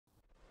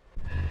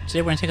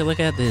Today we're going to take a look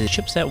at the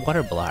Chipset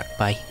water block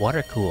by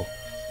Watercool.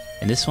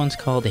 And this one's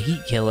called the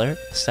Heat Killer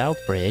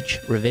South Bridge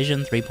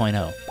Revision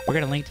 3.0. We're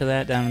going to link to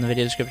that down in the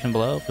video description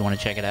below if you want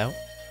to check it out.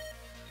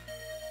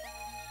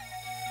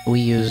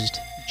 We used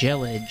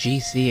Gelid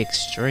GC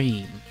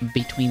Extreme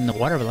between the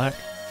water block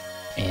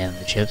and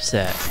the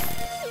chipset.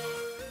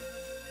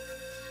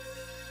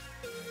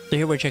 So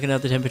here we're checking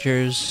out the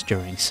temperatures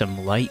during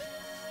some light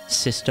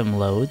system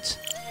loads.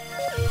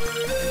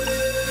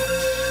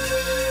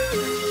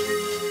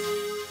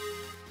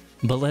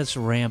 But let's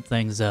ramp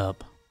things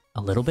up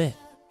a little bit.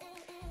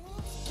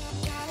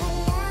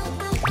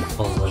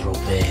 A little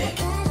bit.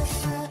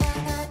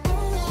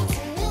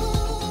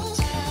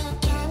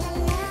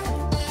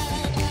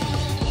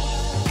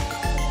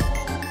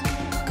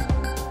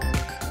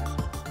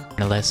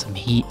 Gonna let some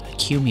heat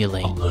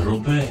accumulate. A little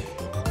bit.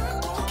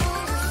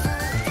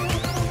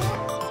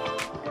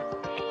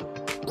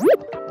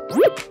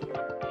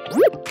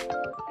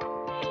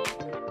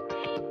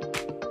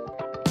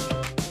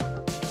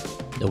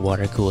 The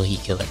Watercool Heat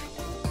Killer.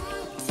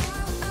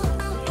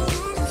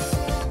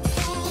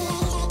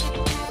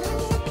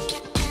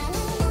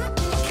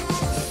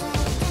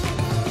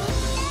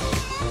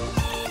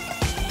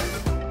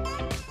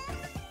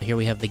 Here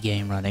we have the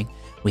game running.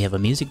 We have a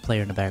music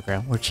player in the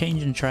background. We're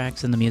changing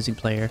tracks in the music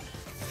player.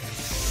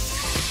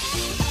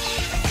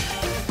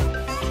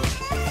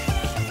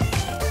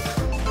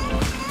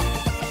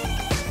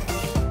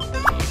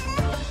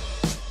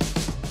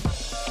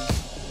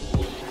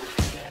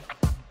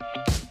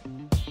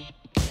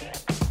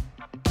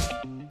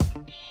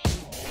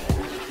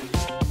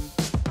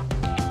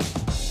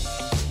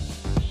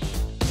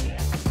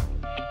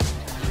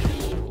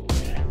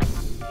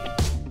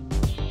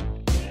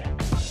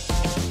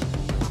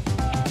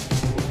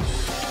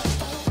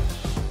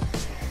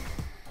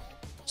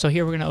 So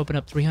here we're going to open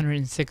up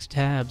 306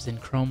 tabs in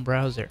Chrome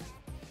browser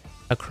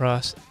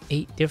across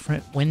 8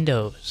 different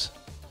windows.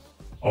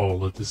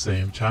 All at the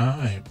same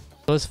time.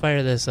 Let's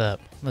fire this up.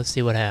 Let's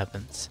see what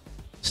happens.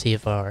 See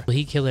if our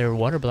Heat Killer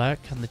water block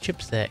on the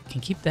chipset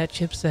can keep that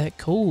chipset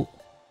cool.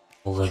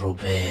 A little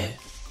bit.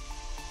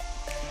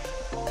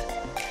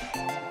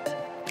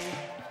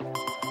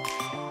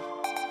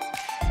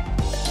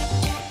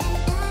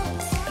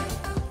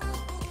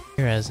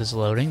 Here as it's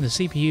loading, the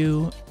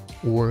CPU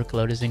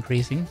workload is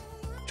increasing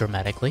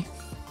dramatically.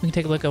 We can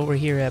take a look over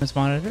here at this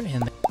monitor,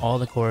 and all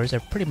the cores are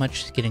pretty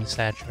much getting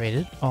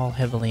saturated, all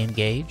heavily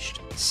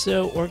engaged.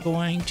 So we're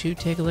going to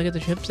take a look at the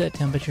chipset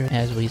temperature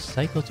as we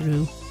cycle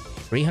through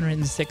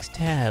 306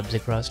 tabs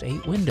across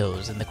 8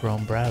 windows in the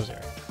Chrome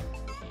browser.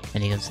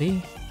 And you can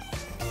see.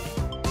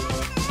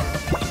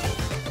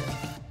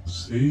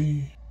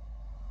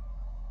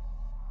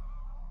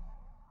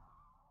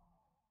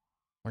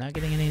 We're not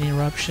getting any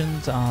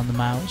interruptions on the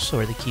mouse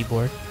or the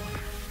keyboard.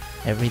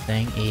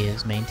 Everything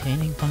is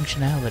maintaining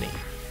functionality.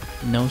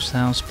 No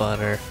sound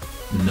sputter.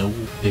 No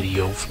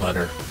video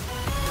flutter.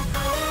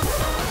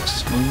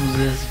 Smooth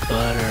as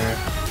butter.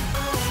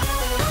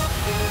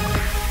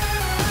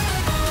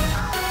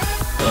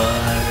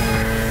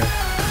 Butter.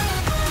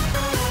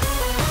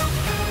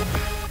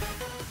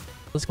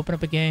 Let's open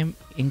up a game,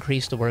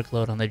 increase the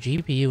workload on the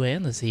GPU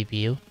and the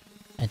CPU,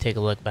 and take a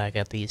look back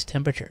at these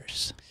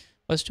temperatures.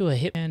 Let's do a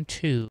Hitman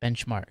 2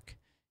 benchmark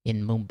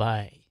in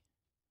Mumbai.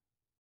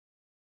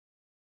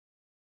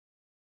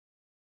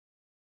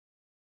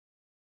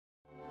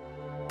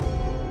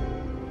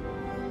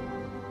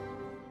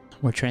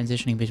 We're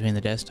transitioning between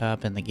the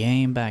desktop and the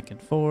game, back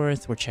and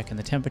forth. We're checking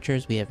the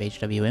temperatures. We have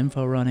HW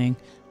info running.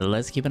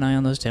 Let's keep an eye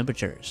on those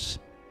temperatures.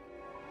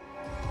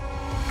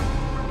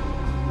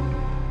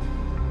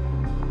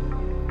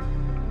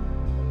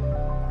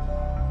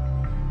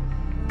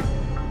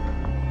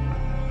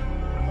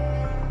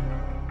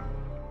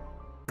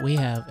 We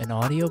have an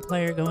audio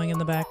player going in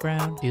the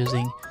background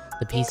using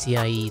the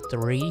PCIe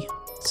 3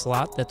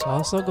 slot that's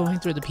also going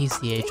through the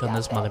PCH on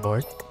this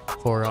motherboard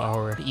for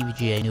our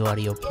EVGA New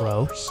Audio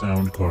Pro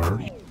sound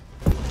card.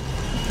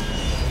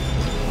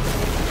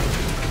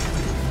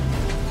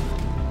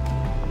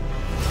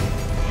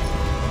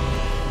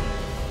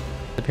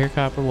 The pure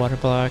copper water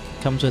block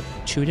comes with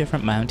 2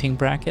 different mounting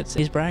brackets.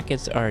 These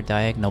brackets are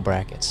diagonal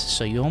brackets,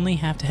 so you only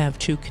have to have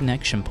 2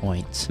 connection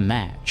points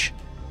match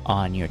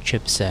on your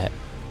chipset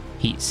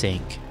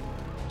heatsink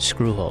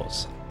screw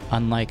holes.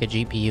 Unlike a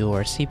GPU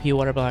or a CPU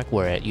water block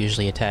where it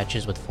usually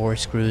attaches with 4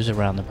 screws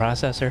around the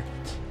processor,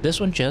 this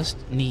one just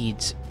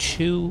needs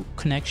 2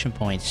 connection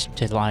points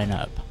to line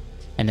up.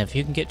 And if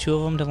you can get 2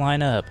 of them to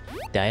line up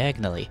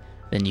diagonally,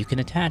 then you can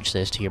attach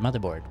this to your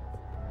motherboard.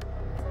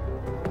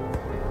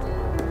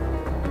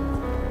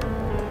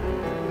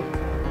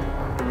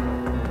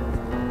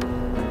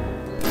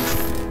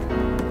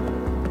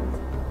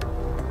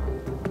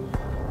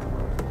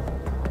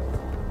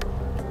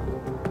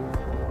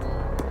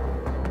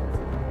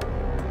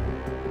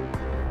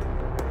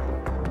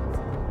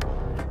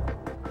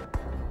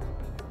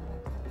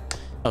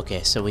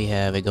 Okay, so we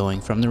have it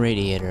going from the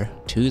radiator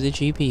to the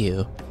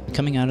GPU,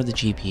 coming out of the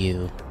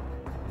GPU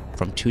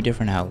from two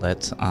different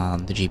outlets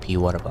on the GPU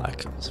water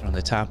block. So from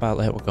the top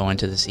outlet, we're going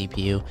to the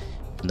CPU.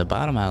 From the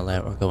bottom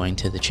outlet, we're going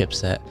to the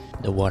chipset,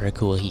 the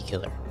Watercool heat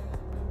killer.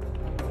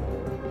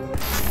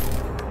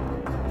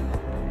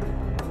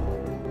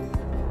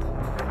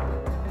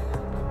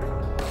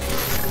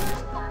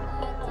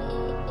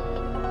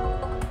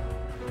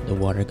 The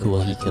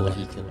Watercool heat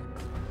killer.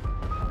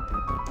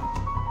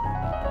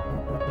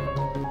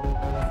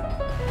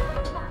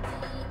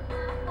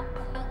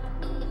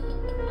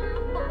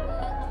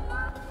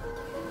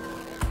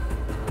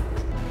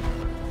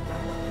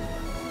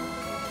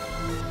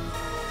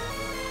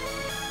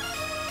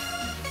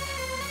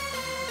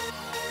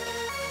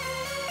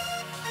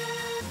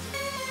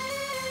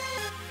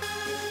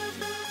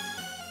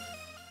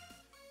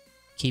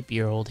 Keep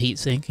your old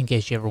heatsink in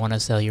case you ever want to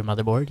sell your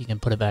motherboard. You can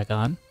put it back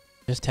on.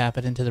 Just tap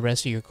it into the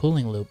rest of your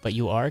cooling loop, but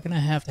you are going to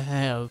have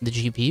the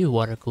GPU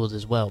water cooled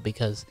as well,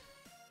 because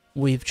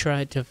we've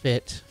tried to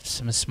fit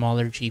some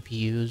smaller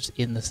GPUs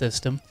in the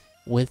system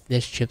with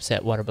this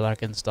chipset water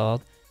block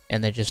installed,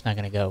 and they're just not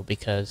going to go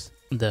because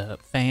the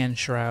fan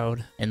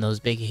shroud and those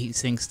big heat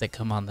sinks that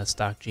come on the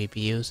stock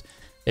GPUs,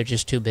 they're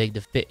just too big to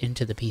fit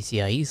into the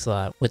PCIe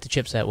slot with the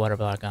chipset water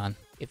block on.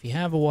 If you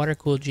have a water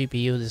cooled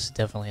GPU, this is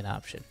definitely an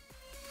option.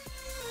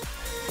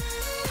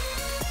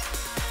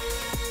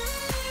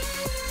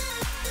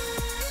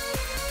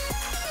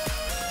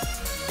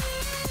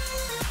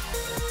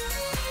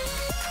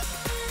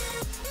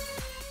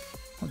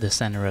 The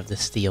center of the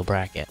steel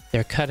bracket,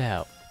 they're cut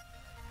out.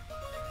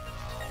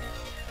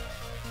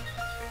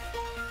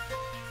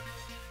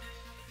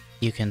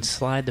 You can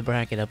slide the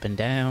bracket up and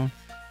down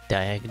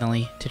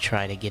diagonally to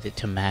try to get it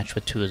to match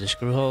with two of the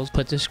screw holes.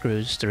 Put the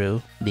screws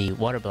through the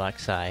water block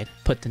side,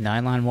 put the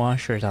nylon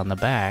washers on the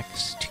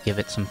backs to give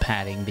it some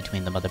padding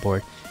between the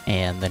motherboard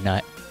and the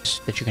nut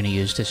that you're going to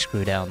use to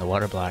screw down the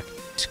water block.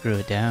 Screw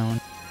it down.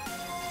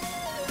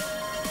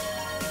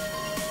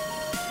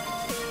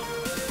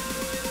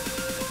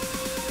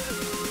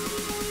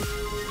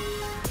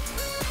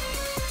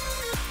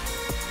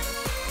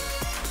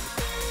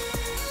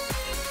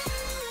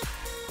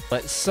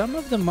 But some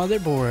of the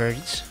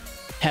motherboards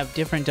have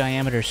different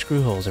diameter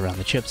screw holes around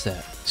the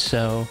chipset,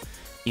 so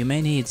you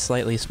may need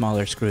slightly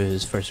smaller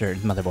screws for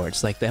certain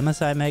motherboards. Like the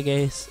MSI Mega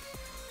Ace,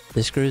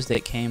 the screws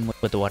that came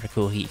with the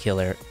Watercool heat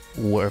killer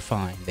were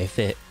fine. They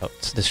fit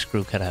the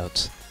screw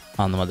cutouts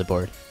on the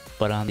motherboard.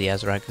 But on the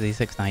ASRock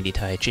Z690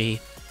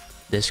 Taichi,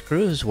 the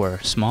screws were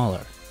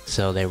smaller,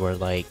 so they were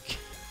like,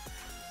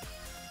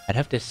 I'd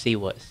have to see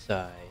what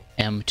size,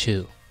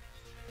 M2.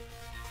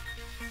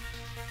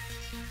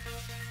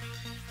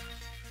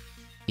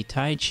 The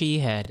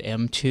Taichi had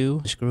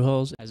M2 screw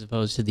holes as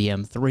opposed to the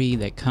M3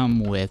 that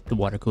come with the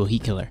Watercool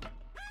heat killer.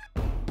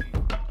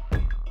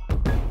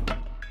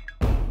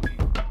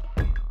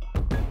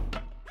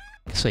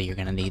 So you're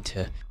going to need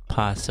to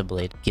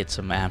possibly get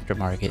some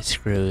aftermarket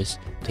screws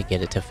to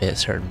get it to fit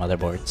certain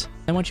motherboards.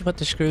 Then once you put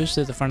the screws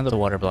to the front of the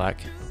water block,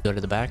 go to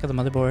the back of the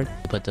motherboard,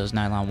 put those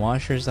nylon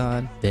washers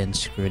on, then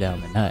screw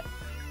down the nut.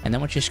 And then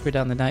once you screw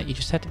down the nut, you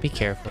just have to be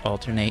careful.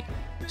 Alternate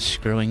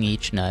screwing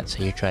each nut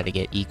so you try to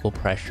get equal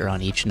pressure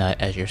on each nut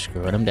as you're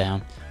screwing them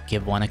down.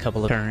 Give one a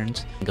couple of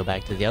turns, go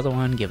back to the other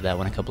one, give that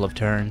one a couple of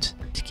turns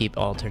to keep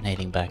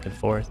alternating back and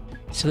forth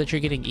so that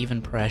you're getting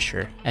even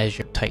pressure as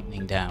you're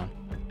tightening down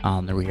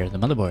on the rear of the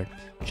motherboard.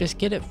 Just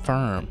get it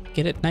firm,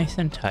 get it nice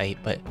and tight,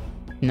 but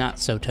not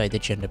so tight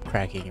that you end up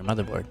cracking your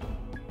motherboard.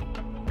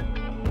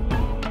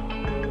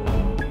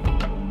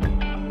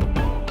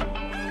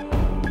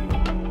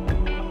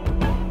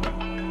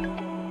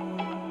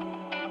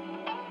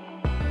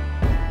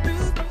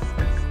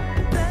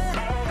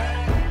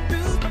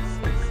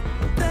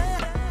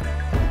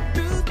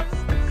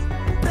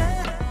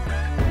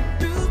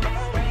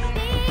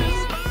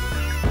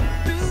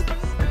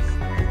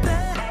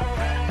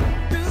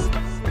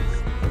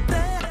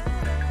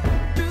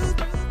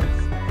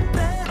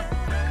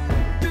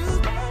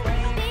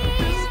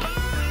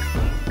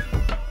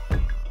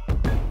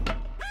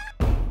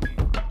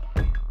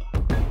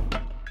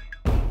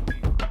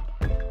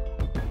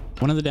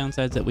 One of the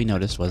downsides that we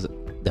noticed was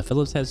the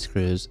Phillips has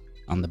screws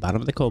on the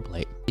bottom of the cold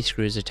plate. These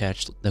screws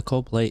attach the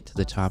cold plate to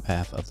the top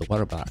half of the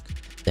water block.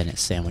 Then it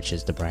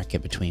sandwiches the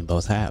bracket between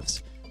both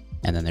halves.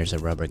 And then there's a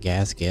rubber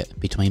gasket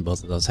between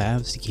both of those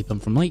halves to keep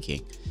them from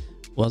leaking.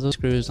 Well, those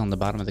screws on the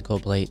bottom of the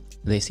cold plate,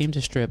 they seem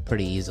to strip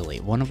pretty easily.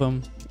 One of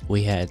them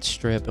we had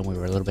strip and we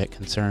were a little bit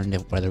concerned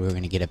whether we were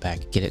going to get it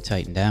back, get it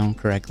tightened down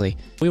correctly.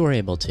 We were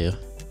able to,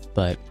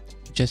 but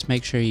just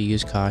make sure you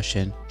use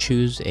caution.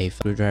 Choose a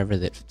screwdriver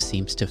that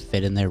seems to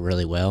fit in there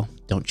really well.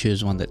 Don't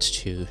choose one that's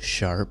too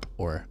sharp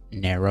or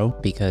narrow,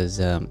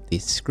 because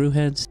these screw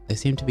heads, they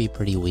seem to be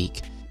pretty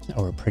weak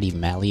or pretty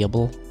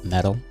malleable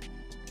metal,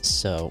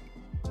 so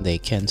they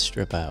can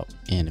strip out.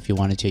 And if you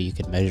wanted to, you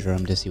could measure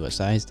them to see what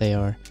size they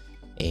are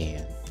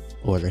and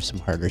order some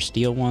harder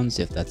steel ones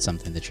if that's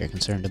something that you're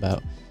concerned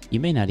about. You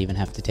may not even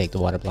have to take the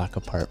water block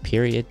apart,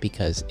 period,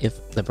 because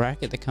if the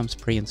bracket that comes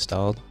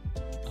pre-installed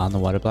on the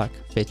water block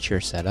fits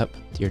your setup,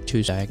 your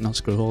 2 diagonal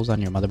screw holes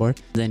on your motherboard,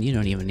 then you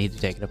don't even need to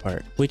take it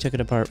apart. We took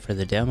it apart for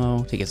the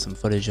demo to get some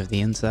footage of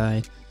the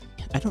inside.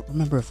 I don't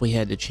remember if we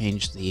had to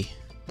change the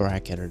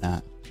bracket or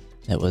not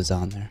that was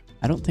on there.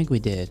 I don't think we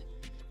did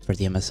for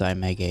the MSI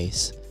Meg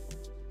Ace.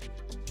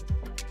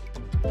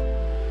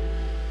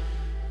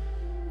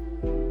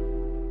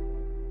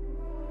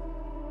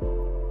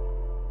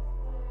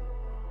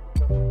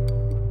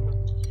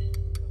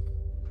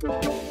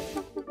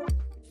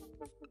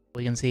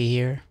 We can see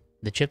here,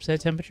 the chipset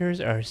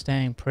temperatures are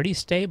staying pretty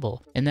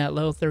stable in that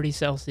low 30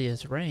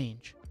 Celsius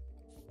range.